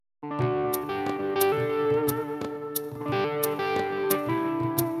Welcome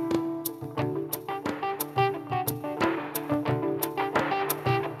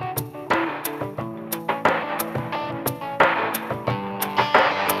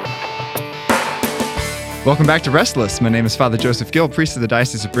back to Restless. My name is Father Joseph Gill, priest of the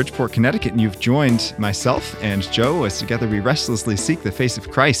Diocese of Bridgeport, Connecticut, and you've joined myself and Joe as together we restlessly seek the face of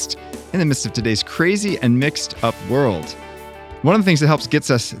Christ in the midst of today's crazy and mixed up world. One of the things that helps gets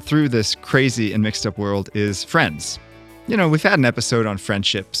us through this crazy and mixed up world is friends. You know, we've had an episode on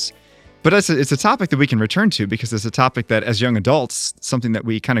friendships, but it's a topic that we can return to because it's a topic that as young adults, something that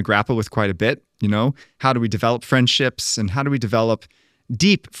we kind of grapple with quite a bit. You know, how do we develop friendships and how do we develop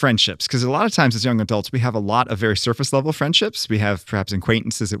deep friendships? Because a lot of times as young adults, we have a lot of very surface level friendships. We have perhaps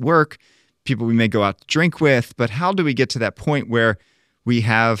acquaintances at work, people we may go out to drink with, but how do we get to that point where we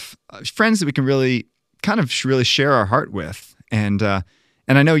have friends that we can really really share our heart with? And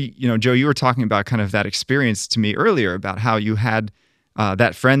I know, Joe, you were talking about kind of that experience to me earlier about how you had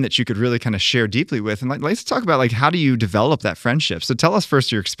that friend that you could really kind of share deeply with. And let's talk about how do you develop that friendship? So tell us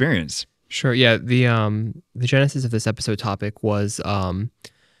first your experience. Sure. Yeah. The genesis of this episode topic was,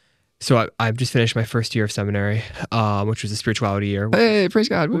 so I've just finished my first year of seminary, which was a spirituality year. Hey, praise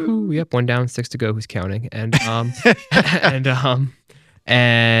God. Woohoo. Yep. 1 down, 6 to go. Who's counting? And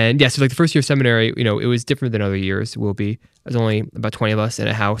yeah, so the first year of seminary, it was different than other years. There's only about 20 of us in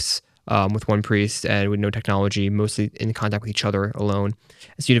a house, with one priest and with no technology, mostly in contact with each other alone.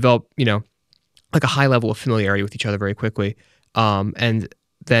 And so you develop, a high level of familiarity with each other very quickly. And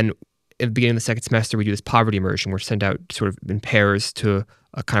then at the beginning of the second semester, we do this poverty immersion. We're sent out sort of in pairs to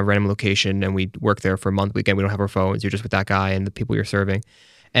a kind of random location, and we work there for a month. Again, we don't have our phones. You're just with that guy and the people you're serving.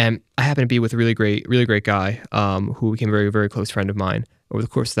 And I happen to be with a really great guy who became a very, very close friend of mine over the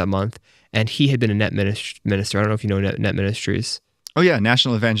course of that month. And he had been a net minister. I don't know if you know net ministries. Oh, yeah.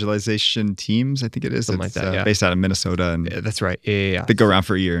 National Evangelization Teams, I think it is. Something like that, yeah. Based out of Minnesota. And that's right. Yeah. They go around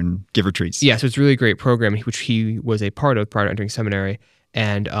for a year and give retreats. Yeah, so it's a really great program, which he was a part of prior to entering seminary.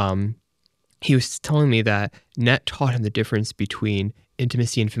 And he was telling me that net taught him the difference between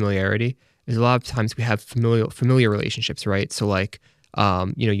intimacy and familiarity. There's a lot of times we have familiar relationships, right? So if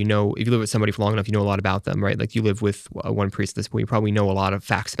you live with somebody for long enough, you know a lot about them, right? Like you live with one priest at this point, you probably know a lot of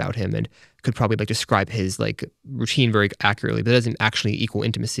facts about him and could probably describe his routine very accurately, but that doesn't actually equal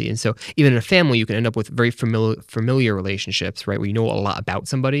intimacy. And so even in a family, you can end up with very familiar relationships, right? Where you know a lot about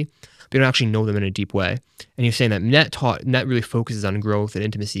somebody, but you don't actually know them in a deep way. And you're saying that net really focuses on growth and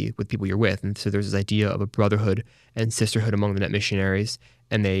intimacy with people you're with. And so there's this idea of a brotherhood and sisterhood among the net missionaries,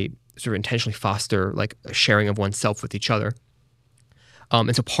 and they sort of intentionally foster a sharing of oneself with each other.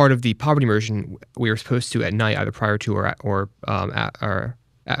 And so part of the poverty immersion, we were supposed to at night, either prior to or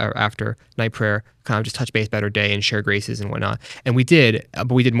after night prayer, kind of just touch base about our day and share graces and whatnot. And we did,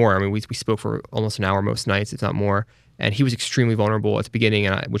 but we did more. I mean, we spoke for almost an hour most nights, if not more. And he was extremely vulnerable at the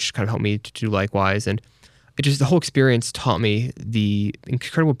beginning, which kind of helped me to do likewise. And the whole experience taught me the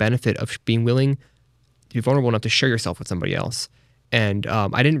incredible benefit of being willing to be vulnerable enough to share yourself with somebody else. And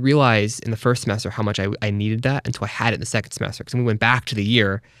I didn't realize in the first semester how much I needed that until I had it in the second semester. Because we went back to the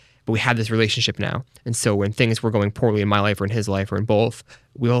year, but we had this relationship now. And so when things were going poorly in my life or in his life or in both,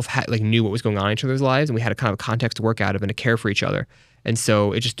 we both knew what was going on in each other's lives, and we had a kind of context to work out of and to care for each other. And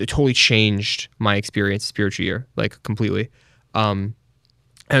so it totally changed my experience spiritual year, completely. And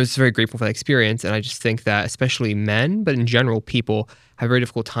I was very grateful for that experience. And I just think that especially men, but in general, people have a very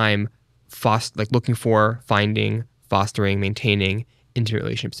difficult time looking for, finding, fostering, maintaining intimate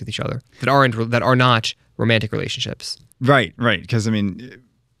relationships with each other that are not romantic relationships. Right. Because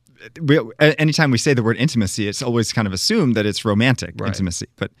anytime we say the word intimacy, it's always kind of assumed that it's romantic intimacy.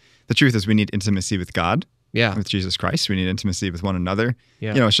 But the truth is we need intimacy with God. Yeah. With Jesus Christ. We need intimacy with one another.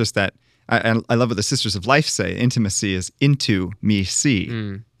 Yeah. It's just that I love what the Sisters of Life say. Intimacy is into me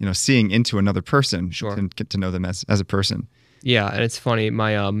see. Seeing into another person. Sure. And get to know them as a person. Yeah, and it's funny.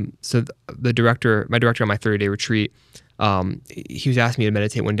 My my director on my 30-day retreat, he was asking me to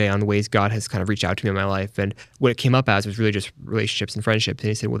meditate one day on the ways God has kind of reached out to me in my life, and what it came up as was really just relationships and friendships. And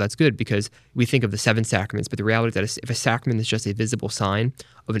he said, "Well, that's good because we think of the 7 sacraments, but the reality is that if a sacrament is just a visible sign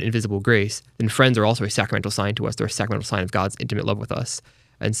of an invisible grace, then friends are also a sacramental sign to us. They're a sacramental sign of God's intimate love with us."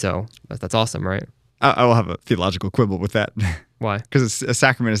 And so that's awesome, right? I will have a theological quibble with that. Why? Because a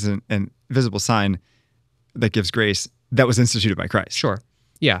sacrament is an visible sign that gives grace that was instituted by Christ. Sure.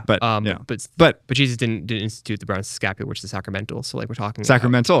 Yeah. But Jesus didn't institute the bronze scapular, which is sacramental. So we're talking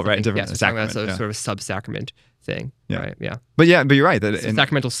sacramental, about, right? Different sacrament. That's sort of a sub-sacrament thing. Yeah. Right. Yeah. But you're right.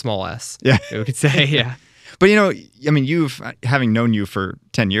 Sacramental small s. Yeah. We could say, yeah. But you've having known you for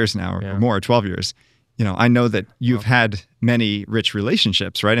 10 years now or more, 12 years, I know that you've had many rich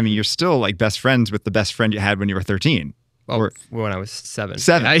relationships, right? I mean, you're still like best friends with the best friend you had when you were 13. Well, when I was 7.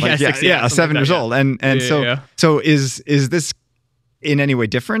 7. Yeah, Like, six, yeah, 7 years old. And so is this in any way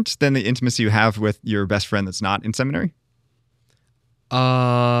different than the intimacy you have with your best friend that's not in seminary?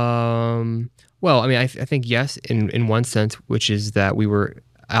 Well, I mean, I think yes, in one sense, which is that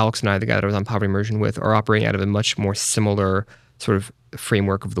Alex and I, the guy that I was on poverty immersion with, are operating out of a much more similar sort of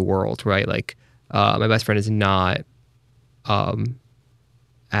framework of the world, right? Like, my best friend is not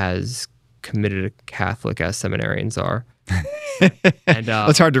as committed a Catholic as seminarians are. And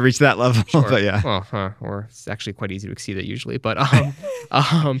it's hard to reach that level, sure. but yeah. Well, or it's actually quite easy to exceed it usually. But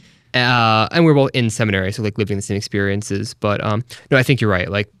and we're both in seminary, so like living the same experiences. But no, I think you're right.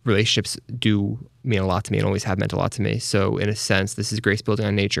 Like relationships do mean a lot to me and always have meant a lot to me. So in a sense, this is grace building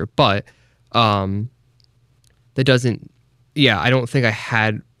on nature. But that doesn't. Yeah, I don't think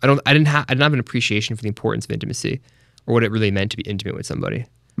I didn't have an appreciation for the importance of intimacy or what it really meant to be intimate with somebody.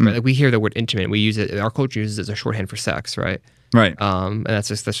 Right? Like we hear the word intimate, we use it. Our culture uses it as a shorthand for sex, right? Right. And that's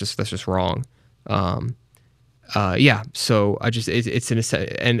just wrong. Yeah. So it's in a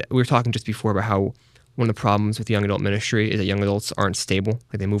set, and we were talking just before about how one of the problems with young adult ministry is that young adults aren't stable.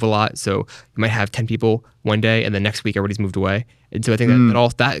 Like they move a lot. So you might have 10 people one day, and then next week everybody's moved away. And so I think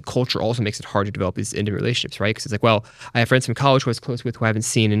that culture also makes it hard to develop these intimate relationships, right? Because it's like, well, I have friends from college who I was close with who I haven't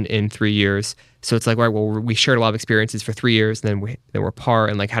seen in 3 years. So it's like, right, well, we shared a lot of experiences for 3 years, and then we're apart.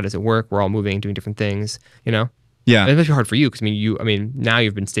 And like, how does it work? We're all moving, doing different things, you know? Yeah. It must be hard for you because I mean, now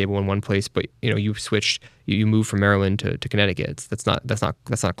you've been stable in one place, but you've switched. You moved from Maryland to Connecticut. That's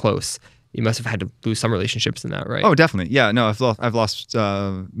not close. You must have had to lose some relationships in that, right? Oh, definitely. Yeah. No, I've lost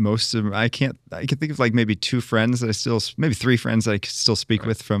most of. I can think of like maybe 2 friends that maybe 3 friends that I still speak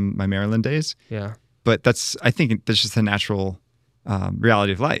with from my Maryland days. Yeah. But I think that's just the natural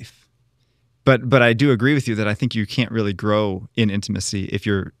reality of life. But I do agree with you that I think you can't really grow in intimacy if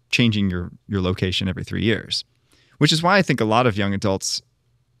you're changing your location every 3 years, which is why I think a lot of young adults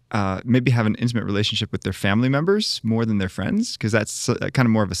maybe have an intimate relationship with their family members more than their friends, because that's kind of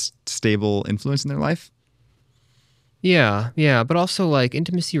more of a stable influence in their life. Yeah, but also like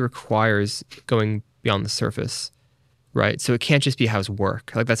intimacy requires going beyond the surface, right? So it can't just be how's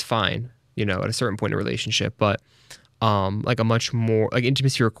work. Like that's fine, at a certain point in a relationship, but like a much more like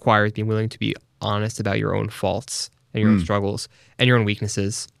intimacy requires being willing to be honest about your own faults and your own struggles and your own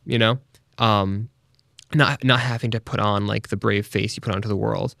weaknesses, not having to put on like the brave face you put onto the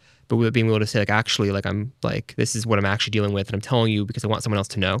world, but being able to say like, actually, like I'm like, this is what I'm actually dealing with, and I'm telling you because I want someone else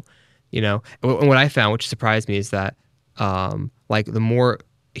to know, And what I found, which surprised me, is that like the more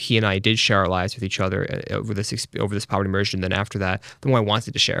he and I did share our lives with each other over this poverty immersion, then after that, the more I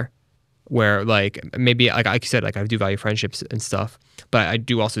wanted to share. Where like maybe like I said, like I do value friendships and stuff, but I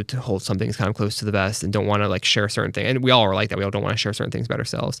do also to hold some things kind of close to the vest and don't want to like share certain things. And we all are like that. We all don't want to share certain things about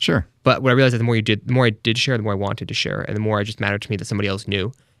ourselves. Sure. But what I realized is the more I did share, the more I wanted to share, and the more it just mattered to me that somebody else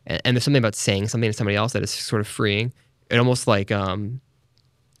knew. And there's something about saying something to somebody else that is sort of freeing. It almost like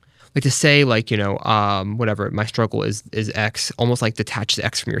to say like, whatever, my struggle is X, almost like detaches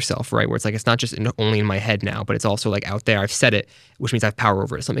X from yourself, right? Where it's like, it's not just only in my head now, but it's also like out there. I've said it, which means I have power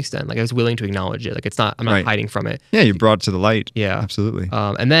over it to some extent. Like I was willing to acknowledge it. Like I'm not hiding from it. Yeah, you brought it to the light. Yeah. Absolutely.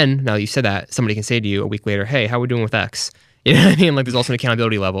 And then now that you said that, somebody can say to you a week later, hey, how are we doing with X? You know what I mean? Like there's also an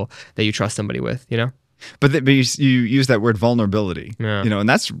accountability level that you trust somebody with, But you use that word vulnerability, yeah. And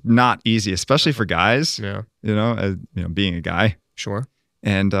that's not easy, especially for guys, yeah. Being a guy. Sure.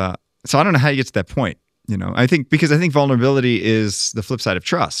 And so I don't know how you get to that point, I think vulnerability is the flip side of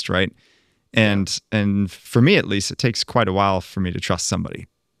trust, right? And for me, at least, it takes quite a while for me to trust somebody.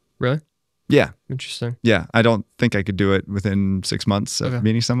 Really? Yeah. Interesting. Yeah. I don't think I could do it within 6 months of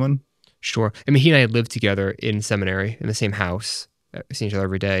meeting someone. Sure. I mean, he and I had lived together in seminary in the same house, seeing each other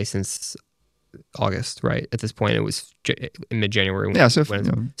every day since August, right? At this point, it was in mid-January. Yeah. So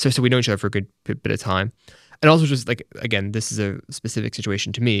we know each other for a good bit of time. And also just like, again, this is a specific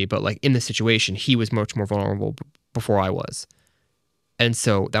situation to me, but like in this situation, he was much more vulnerable before I was. And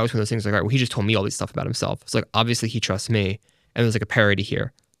so that was one of those things like, all right, well, he just told me all this stuff about himself. It's like, obviously he trusts me. And there's like a parity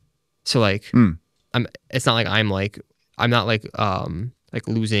here. So like, it's not like I'm not like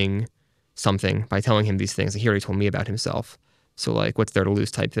losing something by telling him these things. Like, he already told me about himself. So like, what's there to lose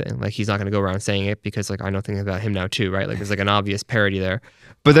type thing? Like, he's not going to go around saying it because like, I know things about him now too, right? Like there's like an obvious parity there.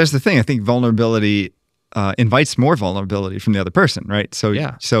 But there's the thing. I think vulnerability invites more vulnerability from the other person, right? So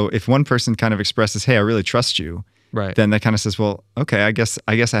yeah. So if one person kind of expresses, "Hey, I really trust you," right? Then that kind of says, "Well, okay, I guess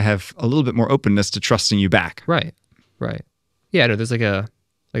I have a little bit more openness to trusting you back." Right. Yeah, no, there's like a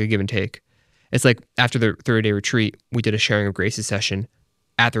give and take. It's like after the 30-day retreat, we did a sharing of graces session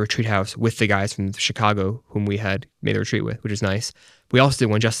at the retreat house with the guys from Chicago whom we had made the retreat with, which is nice. We also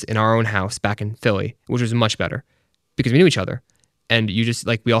did one just in our own house back in Philly, which was much better because we knew each other. And you just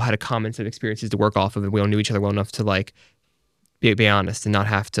like, we all had a common set of experiences to work off of, and we all knew each other well enough to like be honest and not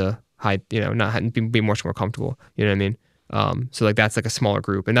have to hide, be much more comfortable. You know what I mean? So like that's like a smaller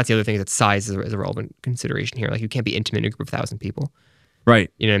group. And that's the other thing, that size is a relevant consideration here. Like you can't be intimate in a group of 1,000 people.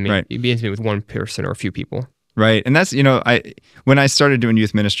 Right. You know what I mean? Right. You'd be intimate with one person or a few people. Right. And that's, when I started doing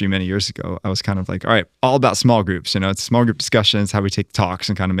youth ministry many years ago, I was kind of like, all right, all about small groups, it's small group discussions, how we take talks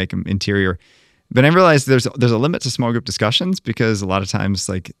and kind of make them interior. But I realized there's a limit to small group discussions, because a lot of times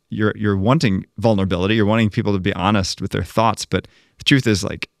like you're wanting vulnerability, you're wanting people to be honest with their thoughts. But the truth is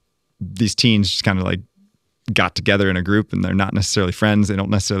like these teens just kind of like got together in a group and they're not necessarily friends. They don't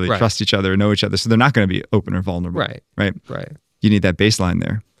necessarily trust each other or know each other. So they're not going to be open or vulnerable. Right. You need that baseline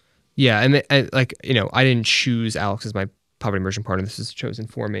there. Yeah. And I didn't choose Alex as my poverty immersion partner. This was chosen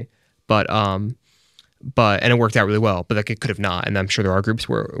for me. But and it worked out really well, but like it could have not. And I'm sure there are groups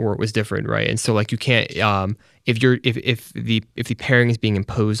where it was different, right? And so like you can't, if the pairing is being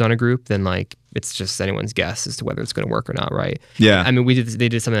imposed on a group, then like it's just anyone's guess as to whether it's going to work or not, right? Yeah. I mean, they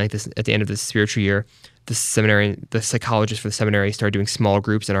did something like this at the end of the spiritual year. The psychologist for the seminary started doing small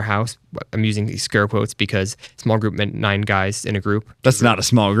groups in our house. I'm using these scare quotes because small group meant 9 guys in a group. That's not a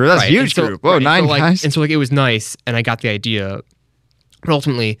small group. That's a huge group. Whoa, 9 guys. And so like it was nice, and I got the idea. But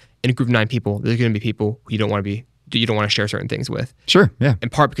ultimately, in a group of 9 people, there's going to be people who you don't want to share certain things with. Sure, yeah. In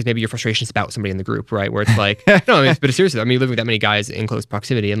part because maybe your frustration is about somebody in the group, right? Where it's like, no, I mean, but seriously, I mean, living with that many guys in close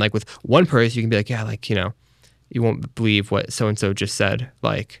proximity, and like with one person, you can be like, yeah, like, you won't believe what so-and-so just said,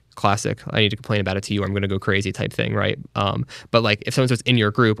 like classic, I need to complain about it to you, or I'm going to go crazy type thing, right? But like if so-and-so's in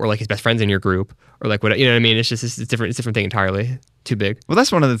your group, or like his best friend's in your group, or like what, you know what I mean? It's just, it's a different thing entirely. Too big. Well,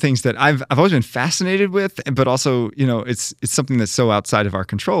 that's one of the things that I've always been fascinated with, but also, it's something that's so outside of our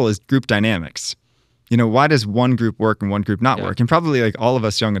control, is group dynamics. Why does one group work and one group not work? And probably like all of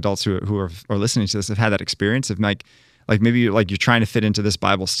us young adults who are listening to this have had that experience of like maybe you're trying to fit into this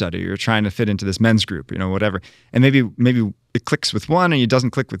Bible study, or you're trying to fit into this men's group, whatever. And maybe it clicks with one and it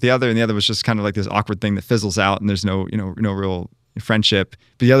doesn't click with the other, and the other was just kind of like this awkward thing that fizzles out and there's no real friendship.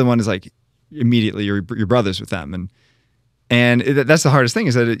 But the other one is like immediately you're brothers with them. And that's the hardest thing,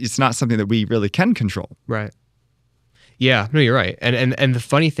 is that it's not something that we really can control. Right. Yeah, no, you're right. And the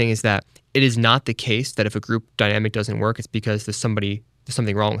funny thing is that it is not the case that if a group dynamic doesn't work, it's because there's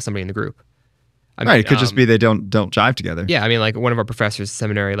something wrong with somebody in the group. It could just be they don't jive together. Yeah, I mean, like one of our professors at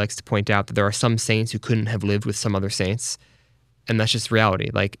seminary likes to point out that there are some saints who couldn't have lived with some other saints. And that's just reality.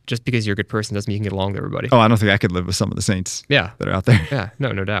 Like, just because you're a good person doesn't mean you can get along with everybody. Oh, I don't think I could live with some of the saints that are out there. Yeah,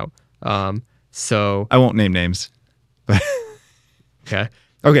 no doubt. So I won't name names. But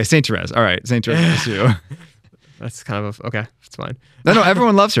okay, Saint Therese. All right, Saint Therese too. That's kind of okay. It's fine. No,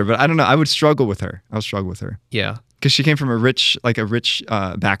 everyone loves her, but I don't know. I would struggle with her. Yeah, because she came from a rich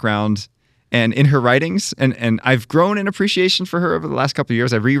background, and in her writings, and I've grown in appreciation for her over the last couple of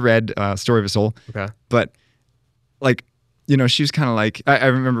years. I reread Story of a Soul. Okay, but she was kind of like, I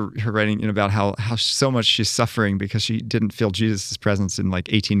remember her writing about how so much she's suffering because she didn't feel Jesus' presence in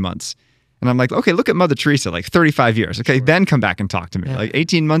like 18 months. And I'm like, okay, look at Mother Teresa, like 35 years. Okay, then come back and talk to me. Yeah. Like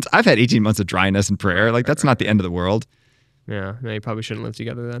 18 months. I've had 18 months of dryness and prayer. Like that's not the end of the world. Yeah, no, you probably shouldn't live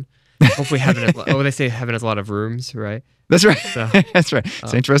together then. Hopefully heaven has, they say heaven has a lot of rooms, right? That's right. So, that's right.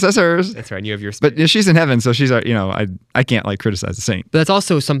 Saint Teresa has hers. That's right. And you have your space. But she's in heaven, so she's, I can't like criticize the saint. But that's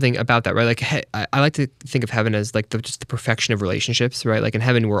also something about that, right? Like I like to think of heaven as like just the perfection of relationships, right? Like in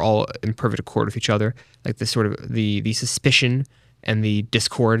heaven, we're all in perfect accord with each other. Like the sort of the suspicion and the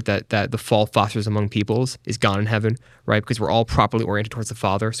discord that the fall fosters among peoples is gone in heaven, right? Because we're all properly oriented towards the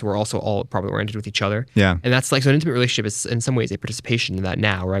Father, so we're also all properly oriented with each other. Yeah. And that's like, so an intimate relationship is in some ways a participation in that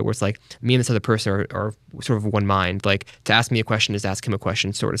now, right? Where it's like me and this other person are sort of one mind. Like to ask me a question is to ask him a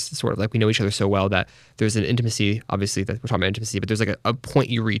question, sort of like we know each other so well that there's an intimacy, obviously that we're talking about intimacy, but there's like a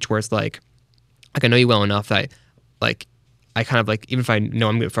point you reach where it's like I know you well enough that like I kind of like, even if I know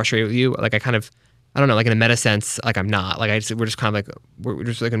I'm getting frustrated with you, like I don't know, like in a meta sense, like I'm not. Like we're just kind of like we're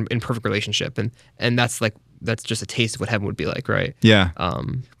just like in perfect relationship, and that's just a taste of what heaven would be like, right? Yeah.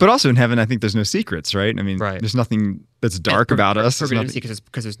 But also in heaven, I think there's no secrets, right? I mean, there's nothing that's dark about us. Because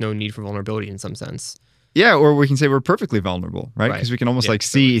there's no need for vulnerability in some sense. Yeah, or we can say we're perfectly vulnerable, right? Because we can almost like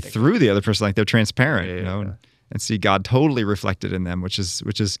see through the other person, like they're transparent, and see God totally reflected in them, which is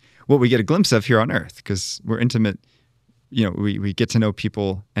what we get a glimpse of here on earth, because we're intimate. We get to know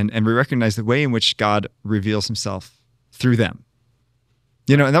people and we recognize the way in which God reveals himself through them.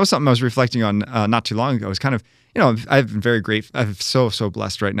 And that was something I was reflecting on not too long ago. It was kind of, I've been very grateful. I'm so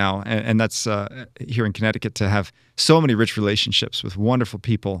blessed right now. And that's here in Connecticut to have so many rich relationships with wonderful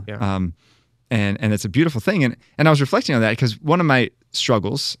people. Yeah. And it's a beautiful thing. And I was reflecting on that because one of my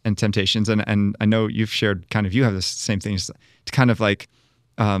struggles and temptations, and I know you've shared kind of, you have the same things, to kind of like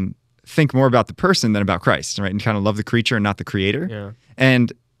think more about the person than about Christ, right? And kind of love the creature and not the creator. Yeah.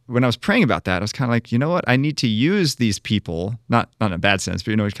 And when I was praying about that, I was kind of like, you know what? I need to use these people, not in a bad sense,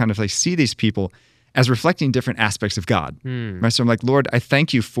 but, kind of like see these people as reflecting different aspects of God. Right? So I'm like, Lord, I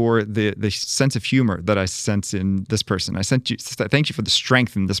thank you for the sense of humor that I sense in this person. Thank you for the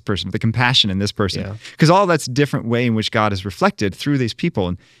strength in this person, the compassion in this person. Because all that's a different way in which God is reflected through these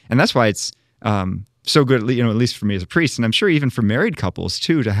people. And that's why it's so good, at least for me as a priest, and I'm sure even for married couples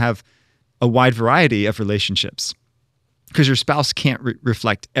too, to have a wide variety of relationships. Because your spouse can't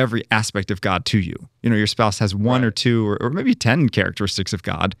reflect every aspect of God to you. Your spouse has one or two or maybe 10 characteristics of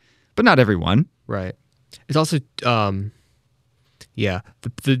God, but not every one. Right. It's also, the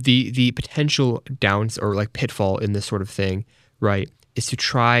potential downs or like pitfall in this sort of thing, right, is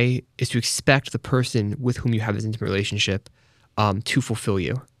to expect the person with whom you have this intimate relationship to fulfill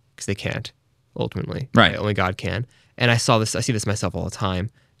you, because they can't, ultimately. Right. Only God can. And I see this myself all the time.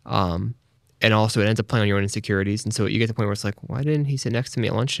 And also it ends up playing on your own insecurities. And so you get to the point where it's like, why didn't he sit next to me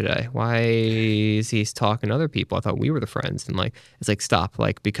at lunch today? Why is he talking to other people? I thought we were the friends. And like, it's like, stop.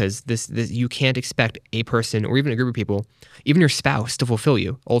 Like, because this you can't expect a person or even a group of people, even your spouse, to fulfill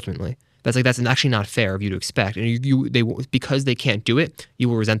you ultimately. That's actually not fair of you to expect. And because they can't do it, you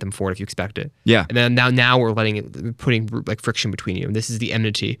will resent them for it if you expect it. Yeah. And then now we're putting like friction between you. And this is the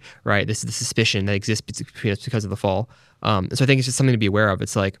enmity, right? This is the suspicion that exists between us because of the fall. So I think it's just something to be aware of.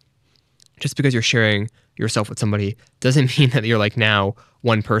 It's like, just because you're sharing yourself with somebody doesn't mean that you're like now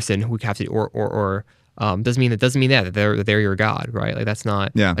one person who have to, or doesn't mean that they're your God, right? Like that's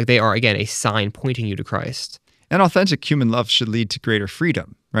not, like they are, again, a sign pointing you to Christ. And authentic human love should lead to greater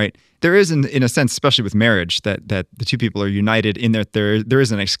freedom, right? There is, in a sense, especially with marriage, that the two people are united in that there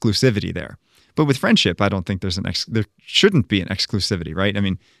is an exclusivity there. But with friendship, I don't think there shouldn't be an exclusivity, right? I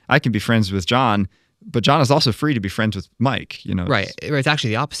mean, I can be friends with John, but John is also free to be friends with Mike, Right. It's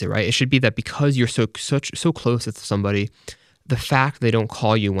actually the opposite, right? It should be that because you're so close with somebody, the fact they don't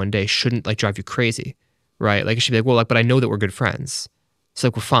call you one day shouldn't like drive you crazy, right? Like it should be like, well, like, but I know that we're good friends, so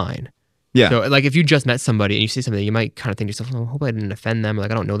like we're fine. Yeah. So like if you just met somebody and you say something, you might kind of think to yourself, oh, I hope I didn't offend them. Or,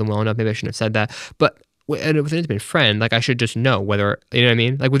 like I don't know them well enough. Maybe I shouldn't have said that. But with an intimate friend, like I should just know whether, you know what I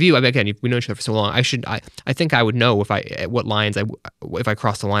mean? Like with you, again, we know each other for so long. I think I would know if I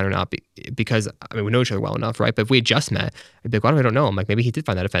crossed the line or not, because I mean we know each other well enough, right? But if we had just met, I'd be like, well, I don't know. I'm like, maybe he did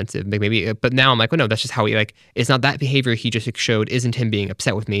find that offensive. But now I'm like, well, no, that's just how he like. It's not that behavior he just showed. Isn't him being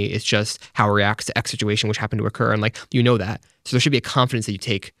upset with me? It's just how he reacts to X situation which happened to occur, and like that. So there should be a confidence that you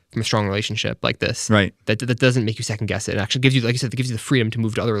take from a strong relationship like this, right? That doesn't make you second guess it. It actually gives you, like you said, it gives you the freedom to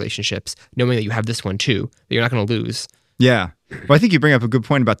move to other relationships, knowing that you have this one too, that you're not going to lose. Yeah. Well, I think you bring up a good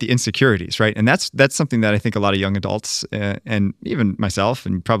point about the insecurities, right? And that's something that I think a lot of young adults and even myself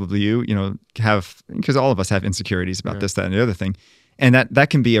and probably you have, because all of us have insecurities about this, that, and the other thing, and that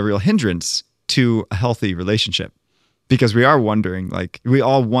can be a real hindrance to a healthy relationship, because we are wondering, like we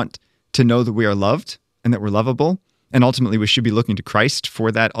all want to know that we are loved and that we're lovable. And ultimately, we should be looking to Christ for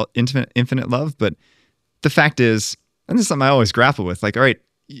that infinite love. But the fact is, and this is something I always grapple with, like, all right,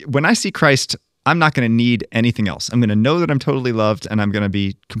 when I see Christ, I'm not going to need anything else. I'm going to know that I'm totally loved and I'm going to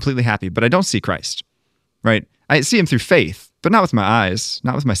be completely happy. But I don't see Christ, right? I see him through faith, but not with my eyes,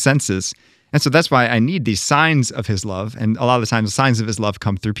 not with my senses. And so that's why I need these signs of his love. And a lot of the times, the signs of his love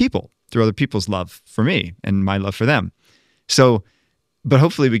come through people, through other people's love for me and my love for them. So, but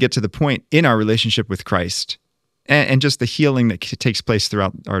hopefully we get to the point in our relationship with Christ and just the healing that takes place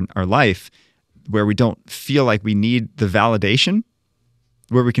throughout our life, where we don't feel like we need the validation,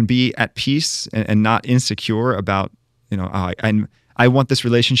 where we can be at peace and not insecure about, I want this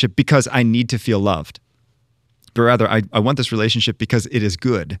relationship because I need to feel loved. But rather, I want this relationship because it is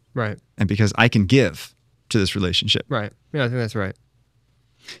good. Right. And because I can give to this relationship. Right. Yeah, I think that's right.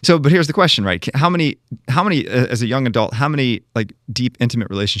 So, but here's the question, right? How many, as a young adult, how many like deep, intimate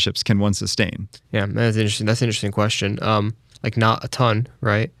relationships can one sustain? Yeah, that's interesting. That's an interesting question. Like not a ton,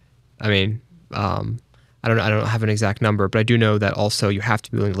 right? I mean, I don't know. I don't have an exact number, but I do know that also you have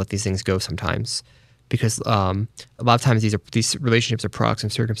to be willing to let these things go sometimes, because a lot of times these relationships are products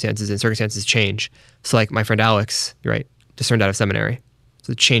of circumstances, and circumstances change. So, like my friend Alex, right, just turned out of seminary,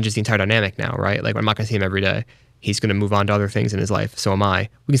 so it changes the entire dynamic now, right? Like I'm not going to see him every day. He's going to move on to other things in his life. So am I.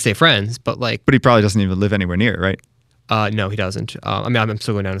 We can stay friends, but like... But he probably doesn't even live anywhere near, right? No, he doesn't. I mean, I'm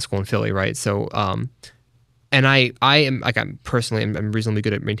still going down to school in Philly, right? So And I am like I'm personally I'm reasonably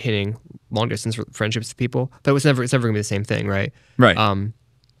good at maintaining long distance friendships with people, but it's never gonna be the same thing, right? Right.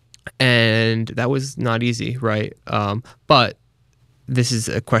 And that was not easy, right? But this is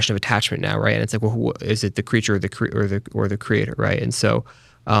a question of attachment now, right? And it's like, well, is it the creature or the creator, right? And so,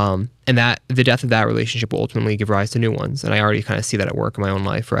 and that the death of that relationship will ultimately give rise to new ones, and I already kind of see that at work in my own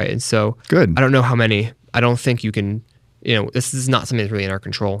life, right? And so, Good. I don't know how many. I don't think you can. This is not something that's really in our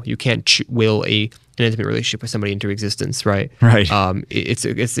control. You can't will an intimate relationship with somebody into existence, right? Right.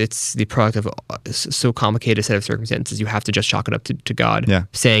 It's the product of so complicated a set of circumstances. You have to just chalk it up to God,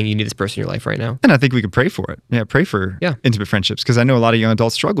 saying you need this person in your life right now. And I think we can pray for it. Yeah, pray for intimate friendships, because I know a lot of young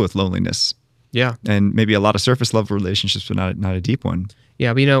adults struggle with loneliness. Yeah. And maybe a lot of surface level relationships, but not a deep one.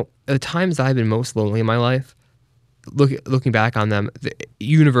 Yeah, but the times I've been most lonely in my life, looking back on them,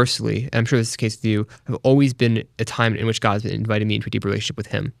 universally, and I'm sure this is the case with you, have always been a time in which God's invited me into a deep relationship with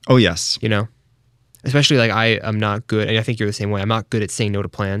Him. Oh, yes. Especially like I am not good, and I think you're the same way. I'm not good at saying no to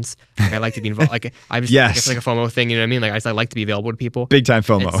plans. Like, I like to be involved. Like I just, it's like a FOMO thing. You know what I mean? Like I like to be available to people. Big time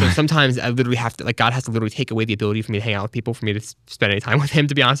FOMO. And so sometimes I literally have to, like, God has to literally take away the ability for me to hang out with people, for me to spend any time with Him.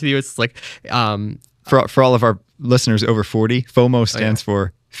 To be honest with you, it's like for all of our listeners over 40, FOMO stands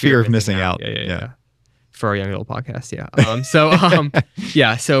for fear of missing out. Yeah. For our young adult podcast, yeah.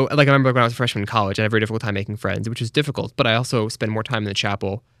 So like I remember when I was a freshman in college, I had a very difficult time making friends, which was difficult. But I also spent more time in the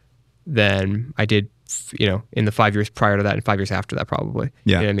chapel than I did, in the 5 years prior to that and 5 years after that, probably.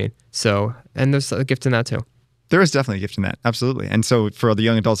 Yeah. You know what I mean? So, and there's a gift in that too. There is definitely a gift in that. Absolutely. And so for the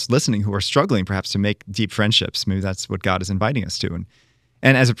young adults listening who are struggling perhaps to make deep friendships, maybe that's what God is inviting us to.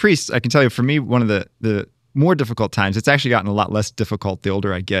 And as a priest, I can tell you, for me, one of the more difficult times, it's actually gotten a lot less difficult the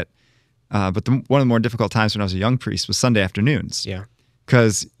older I get. But one of the more difficult times when I was a young priest was Sunday afternoons. Yeah.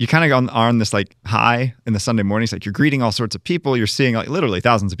 Because you kind of are on this like high in the Sunday mornings, like you're greeting all sorts of people. You're seeing like literally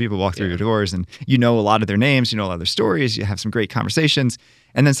thousands of people walk through your doors, and you know a lot of their names, you know a lot of their stories, you have some great conversations.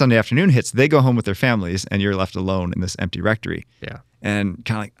 And then Sunday afternoon hits, they go home with their families, and you're left alone in this empty rectory. Yeah. And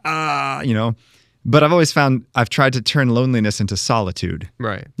kind of like, But I've always found I've tried to turn loneliness into solitude.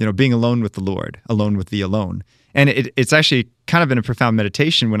 Right. Being alone with the Lord, alone with the alone. And it's actually kind of been a profound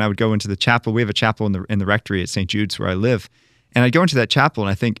meditation when I would go into the chapel. We have a chapel in the rectory at St. Jude's where I live. And I'd go into that chapel and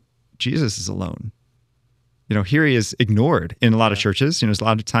I think, Jesus is alone. Here he is ignored in a lot of churches. There's a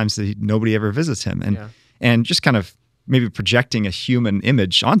lot of times that nobody ever visits him. And just kind of maybe projecting a human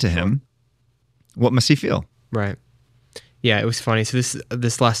image onto him, what must he feel? Right. Yeah, it was funny. So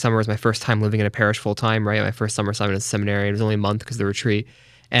this last summer was my first time living in a parish full time, right? My first summer assignment in seminary. It was only a month because of the retreat.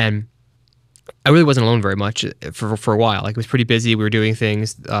 And I really wasn't alone very much for a while. Like, it was pretty busy. We were doing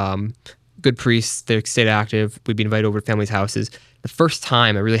things. Good priests, they stayed active. We'd be invited over to families' houses. The first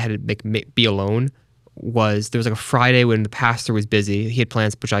time I really had to be alone was there was like a Friday when the pastor was busy. He had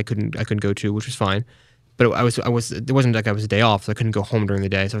plans which I couldn't go to, which was fine. But it wasn't like I was a day off, so I couldn't go home during the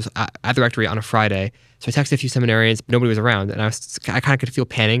day. So I was at the rectory on a Friday. So I texted a few seminarians. Nobody was around, and I kind of could feel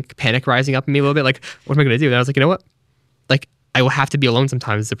panic rising up in me a little bit. Like, what am I going to do? And I was like, you know what? Like, I will have to be alone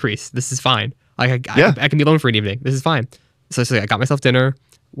sometimes as a priest. This is fine. Like, I can be alone for an evening. This is fine. So I got myself dinner,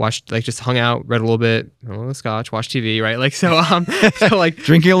 just hung out, read a little bit, a little scotch, watched TV, right? Like, so like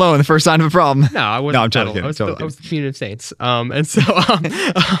drinking alone, the first sign of a problem. No, I wasn't. No, I'm totally kidding. I was the community of saints. And so,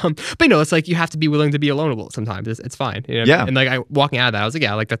 but it's like you have to be willing to be alone sometimes. It's fine. Yeah. And like walking out of that, I was like,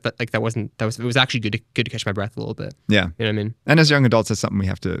 it was actually good to catch my breath a little bit. Yeah. You know what I mean? And as young adults, that's something we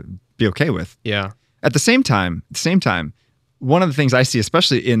have to be okay with. Yeah. At the same time, one of the things I see,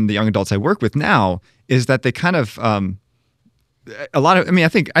 especially in the young adults I work with now, is that they kind of, I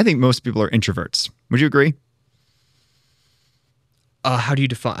think most people are introverts. Would you agree? How do you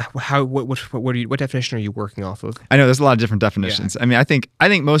define, what definition are you working off of? I know there's a lot of different definitions. Yeah. I think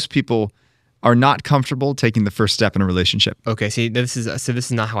most people are not comfortable taking the first step in a relationship. Okay, see, this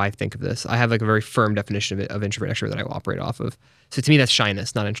is not how I think of this. I have like a very firm definition of introvert extrovert that I will operate off of. So to me, that's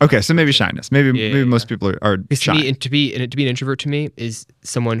shyness, not introvert. Okay, so maybe shyness. Maybe most people are shy. To be an introvert to me is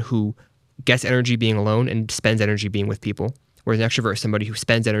someone who gets energy being alone and spends energy being with people. Whereas an extrovert is somebody who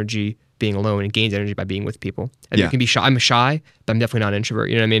spends energy being alone and gains energy by being with people. And you can be shy. I'm shy, but I'm definitely not an introvert.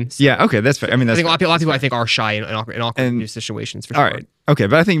 You know what I mean? So yeah. Okay, that's fair. I think a lot of people I think are shy in awkward situations. For sure. All right. Okay,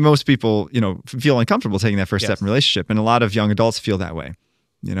 but I think most people, feel uncomfortable taking that first step in a relationship, and a lot of young adults feel that way.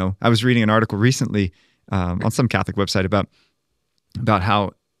 I was reading an article recently on some Catholic website about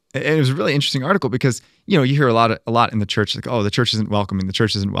how, and it was a really interesting article because you hear a lot in the church like, oh, the church isn't welcoming. The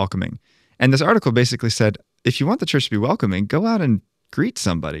church isn't welcoming. And this article basically said, if you want the church to be welcoming, go out and greet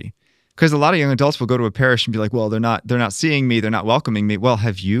somebody. Because a lot of young adults will go to a parish and be like, well, they're not seeing me, they're not welcoming me. Well,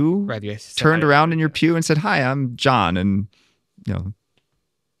 have you turned around in your pew and said, hi, I'm John, and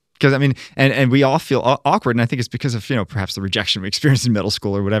Because I mean, and we all feel awkward, and I think it's because of perhaps the rejection we experienced in middle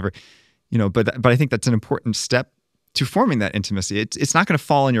school or whatever, But I think that's an important step to forming that intimacy. It's not going to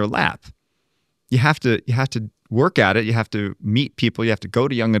fall in your lap. You have to work at it. You have to meet people. You have to go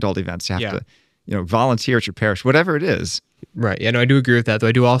to young adult events. You have to volunteer at your parish, whatever it is. Right. Yeah. No, I do agree with that. Though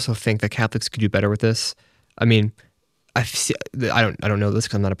I do also think that Catholics could do better with this. I mean, I don't know this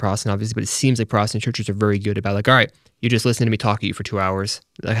because I'm not a Protestant, obviously, but it seems like Protestant churches are very good about like, all right, you just listen to me talk to you for 2 hours,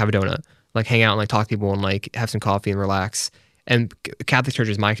 like have a donut, like hang out and like talk to people and like have some coffee and relax. And Catholic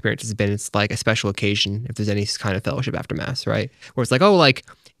churches, my experience has been it's like a special occasion if there's any kind of fellowship after Mass, right? Where it's like, oh, like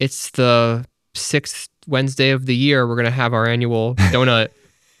it's the 6th Wednesday of the year, we're gonna have our annual donut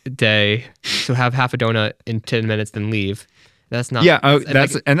day, so have half a donut in 10 minutes, then leave. That's not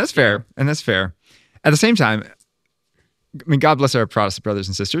that's fair. And that's fair. At the same time, I mean, God bless our Protestant brothers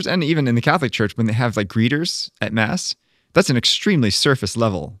and sisters, and even in the Catholic Church, when they have like greeters at Mass, that's an extremely surface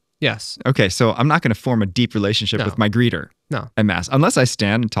level. Yes. Okay, so I'm not going to form a deep relationship with my greeter at Mass unless I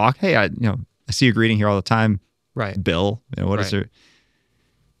stand and talk. Hey, I see you greeting here all the time. Right. Bill, what is your?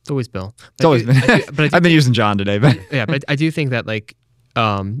 It's always Bill. It's always been. I've been using John today, but yeah, but I do think that like,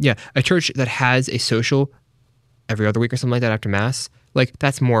 a church that has a social every other week or something like that after Mass. Like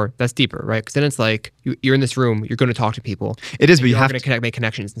that's deeper, right? Because then it's like you're in this room, you're going to talk to people. It is, but you have to make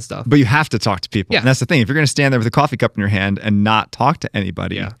connections and stuff. But you have to talk to people. Yeah. And that's the thing. If you're going to stand there with a coffee cup in your hand and not talk to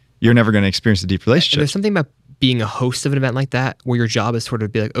anybody, you're never going to experience a deep relationship. And there's something about being a host of an event like that where your job is sort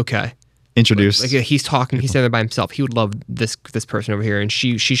of be like, okay, introduce. Like he's talking, he's standing there by himself. He would love this person over here, and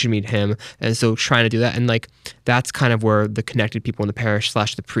she should meet him. And so trying to do that, and like that's kind of where the connected people in the parish /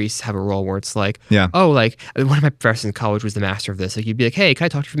 the priests have a role where it's like, oh, like one of my professors in college was the master of this. Like you'd be like, hey, can I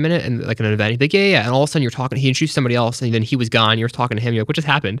talk to you for a minute? And like in an event, he'd be like, yeah. And all of a sudden you're talking, he introduced somebody else, and then he was gone. You're talking to him. You're like, what just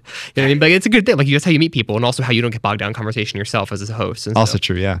happened? You know what I mean? But it's a good thing. Like that's how you meet people, and also how you don't get bogged down in conversation yourself as a host. And also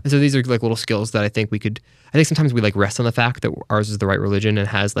true, yeah. And so these are like little skills that I think sometimes we like rest on the fact that ours is the right religion and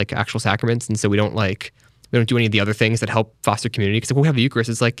has like actual sacraments, and so we don't do any of the other things that help foster community. Because we have the Eucharist,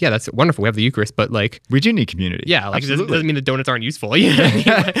 it's like, yeah, that's wonderful. We have the Eucharist, but like we do need community. Yeah, like it doesn't mean the donuts aren't useful. You know what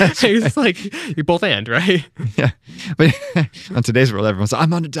I mean? It's like you both and right. Yeah, but on today's world, everyone's like,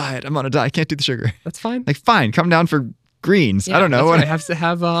 I'm on a diet. I can't do the sugar. That's fine. Like fine, come down for greens. Yeah, I don't know. Right.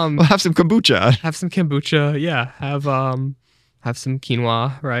 Have we'll have some kombucha. Have some kombucha. Yeah. Have some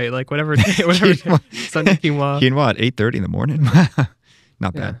quinoa, right? Like whatever. Sunday quinoa. Quinoa at 8:30 in the morning.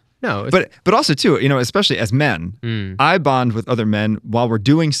 Not bad. No, but also too, especially as men, I bond with other men while we're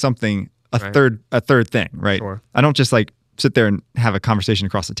doing something third thing, right? Sure. I don't just like sit there and have a conversation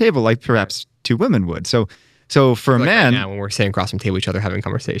across the table like perhaps two women would. So for a man, right now when we're sitting across from table each other having a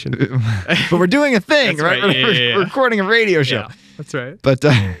conversation, but we're doing a thing, right? We're recording a radio show. Yeah, that's right. But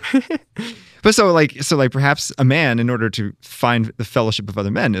but so perhaps a man, in order to find the fellowship of other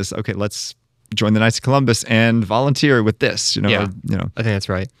men, is okay. Let's join the Knights of Columbus and volunteer with this. I think that's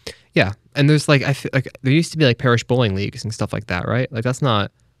right. Yeah, and there's like I feel like there used to be like parish bowling leagues and stuff like that, right? Like that's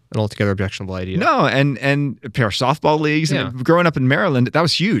not an altogether objectionable idea. No, and parish softball leagues. Yeah. And growing up in Maryland, that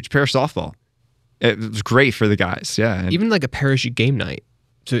was huge. Parish softball. It was great for the guys. Yeah, even like a parish game night.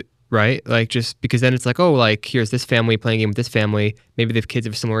 So right, like just because then it's like, oh, like here's this family playing a game with this family. Maybe they have kids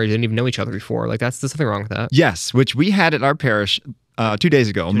of a similar age. They didn't even know each other before. Like there's something wrong with that. Yes, which we had at our parish 2 days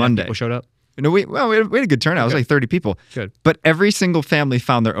ago, on Monday. People showed up. No, we had a good turnout. It was like 30 people. Good. But every single family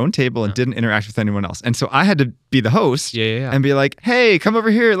found their own table and didn't interact with anyone else. And so I had to be the host and be like, hey, come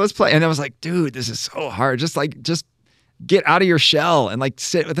over here, let's play. And I was like, dude, this is so hard. Just get out of your shell and like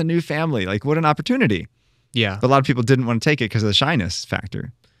sit with a new family. Like what an opportunity. Yeah. But a lot of people didn't want to take it because of the shyness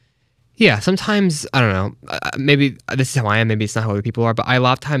factor. Yeah, sometimes, I don't know, maybe this is how I am, maybe it's not how other people are, but I a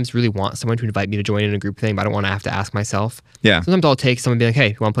lot of times really want someone to invite me to join in a group thing, but I don't want to have to ask myself. Yeah. Sometimes I'll take someone and be like, hey,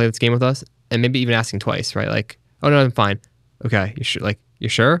 you want to play this game with us? And maybe even asking twice, right? Like, oh, no, I'm fine. Okay, you sure? Like, you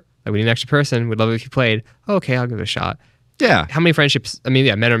sure? Like, we need an extra person. We'd love it if you played. Oh, okay, I'll give it a shot. Yeah. How many friendships, I mean,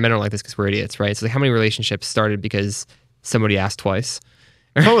 yeah, men are like this because we're idiots, right? So like, how many relationships started because somebody asked twice?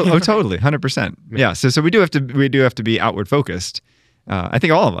 Totally, 100%. Yeah, so we do have to be outward focused. I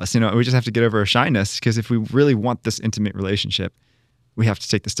think all of us, we just have to get over our shyness, because if we really want this intimate relationship, we have to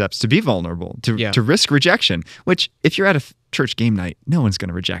take the steps to be vulnerable, to risk rejection, which if you're at a church game night, no one's going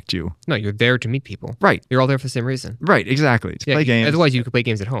to reject you. No, you're there to meet people. Right. You're all there for the same reason. Right, exactly. To play games. Otherwise, you could play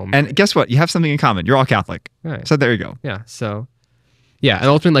games at home. And guess what? You have something in common. You're all Catholic. Right. So there you go. Yeah. So, yeah. And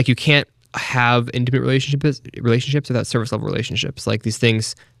ultimately, like, you can't have intimate relationships without service level relationships. Like, these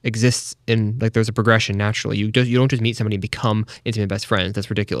things exist in, like, there's a progression naturally. You don't just meet somebody and become intimate best friends. That's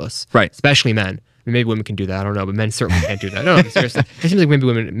ridiculous. Right. Especially men. I mean, maybe women can do that. I don't know, but men certainly can't do that. No, seriously. It seems like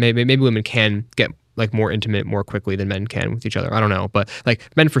maybe women can get like more intimate more quickly than men can with each other. I don't know, but like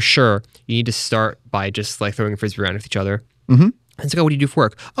men for sure, you need to start by just like throwing a frisbee around with each other. Mm-hmm. And it's like, oh, what do you do for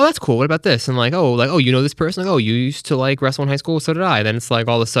work? Oh, that's cool. What about this? And like, oh, you know this person? Like, oh, you used to like wrestle in high school. So did I. Then it's like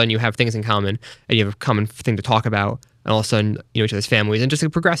all of a sudden you have things in common and you have a common thing to talk about. And all of a sudden, you know each other's families and just it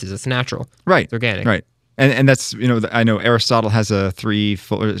progresses. It's natural. Right. It's organic. Right. And that's, you know, I know Aristotle has a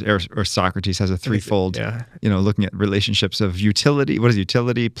threefold, or Socrates has a threefold, Yeah. you know, looking at relationships of utility. What is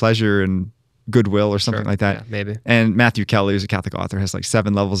utility, pleasure, and goodwill, or something like that? Yeah, maybe. And Matthew Kelly, who's a Catholic author, has like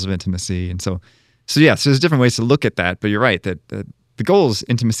 7 levels of intimacy. And so there's different ways to look at that. But you're right that the goal is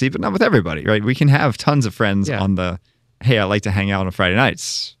intimacy, but not with everybody, right? We can have tons of friends on the, hey, I like to hang out on Friday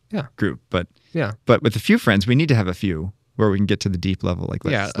nights group. But with a few friends, we need to have a few where we can get to the deep level. Like,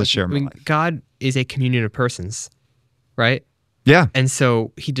 let's share my life. God is a communion of persons, right? Yeah. And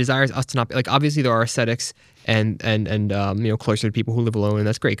so he desires us to not be like, obviously there are ascetics and you know, cloistered people who live alone, and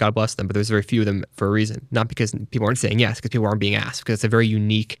that's great. God bless them. But there's very few of them for a reason. Not because people aren't saying yes, because people aren't being asked, because it's a very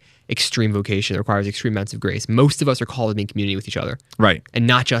unique, extreme vocation that requires extreme amounts of grace. Most of us are called to be in community with each other. Right. And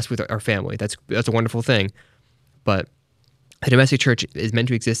not just with our family. That's a wonderful thing. But the domestic church is meant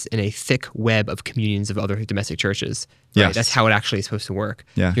to exist in a thick web of communions of other domestic churches. Right? Yes. That's how it actually is supposed to work.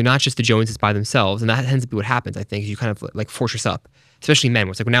 Yeah. You're not just the Joneses by themselves. And that tends to be what happens, I think, is you kind of like fortress up, especially men,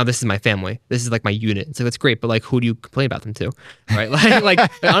 where it's like, well, now this is my family. This is like my unit. So that's great. But like, who do you complain about them to? Right? like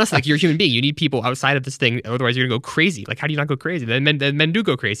honestly, like you're a human being. You need people outside of this thing. Otherwise you're going to go crazy. Like, how do you not go crazy? Then men do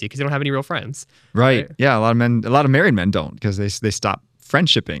go crazy because they don't have any real friends. Right. Yeah. A lot of married men don't, because they stop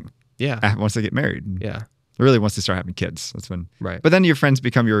friendshipping. Yeah. Once they get married. Yeah. Really, once they start having kids, that's when. Right. But then your friends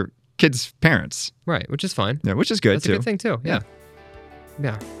become your kids' parents. Right, which is fine. Yeah, which is good too. That's a good thing too.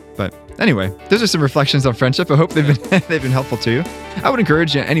 Yeah. But anyway, those are some reflections on friendship. I hope they've been helpful to you. I would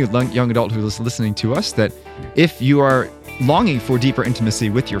encourage any young adult who is listening to us that if you are longing for deeper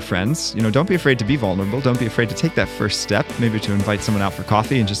intimacy with your friends, you know, don't be afraid to be vulnerable. Don't be afraid to take that first step, maybe to invite someone out for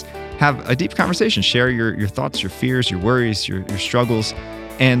coffee and just have a deep conversation. Share your thoughts, your fears, your worries, your struggles.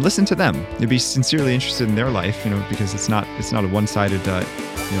 And listen to them. You'll be sincerely interested in their life, you know, because it's not a one-sided,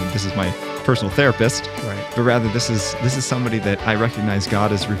 you know, this is my personal therapist, right? But rather this is somebody that I recognize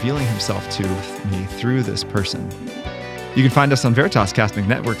God is revealing Himself to me through this person. You can find us on Veritas Catholic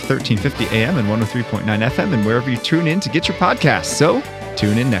Network, 1350 AM and 103.9 FM, and wherever you tune in to get your podcasts. So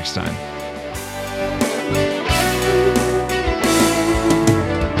tune in next time.